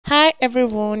Hi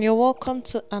everyone, you're welcome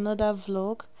to another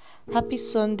vlog. Happy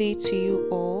Sunday to you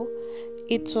all.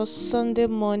 It was Sunday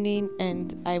morning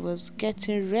and I was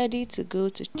getting ready to go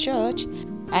to church.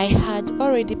 I had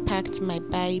already packed my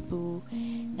Bible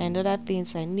and other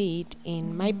things I need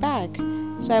in my bag.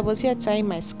 So I was here tying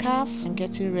my scarf and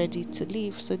getting ready to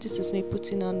leave. So this is me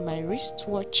putting on my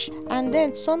wristwatch. And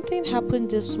then something happened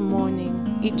this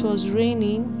morning. It was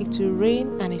raining, it will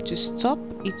rain and it will stop.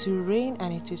 It will rain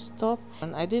and it will stop.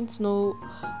 And I didn't know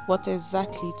what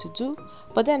exactly to do.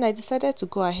 But then I decided to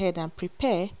go ahead and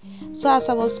prepare. So as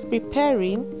I was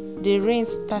preparing, the rain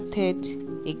started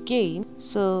again,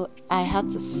 so I had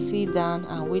to sit down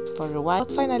and wait for a while.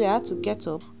 But finally I had to get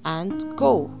up and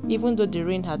go, even though the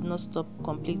rain had not stopped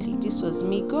completely. This was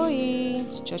me going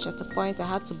to church. At the point I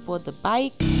had to board the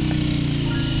bike.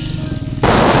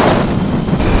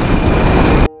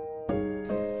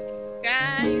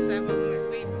 Guys, I'm on my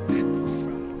way back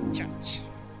from church.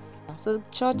 So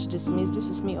church dismissed. This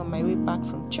is me on my way back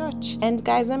from church. And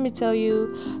guys, let me tell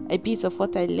you a bit of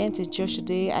what I learned in church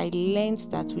today. I learned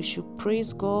that we should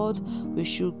praise God, we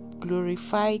should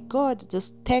glorify God.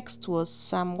 This text was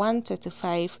Psalm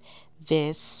 135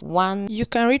 verse 1. You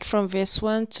can read from verse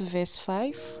 1 to verse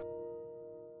 5.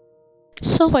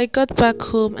 So I got back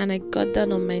home and I got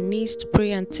down on my knees to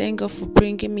pray and thank God for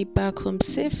bringing me back home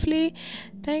safely.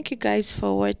 Thank you guys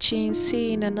for watching. See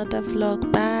you in another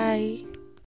vlog. Bye.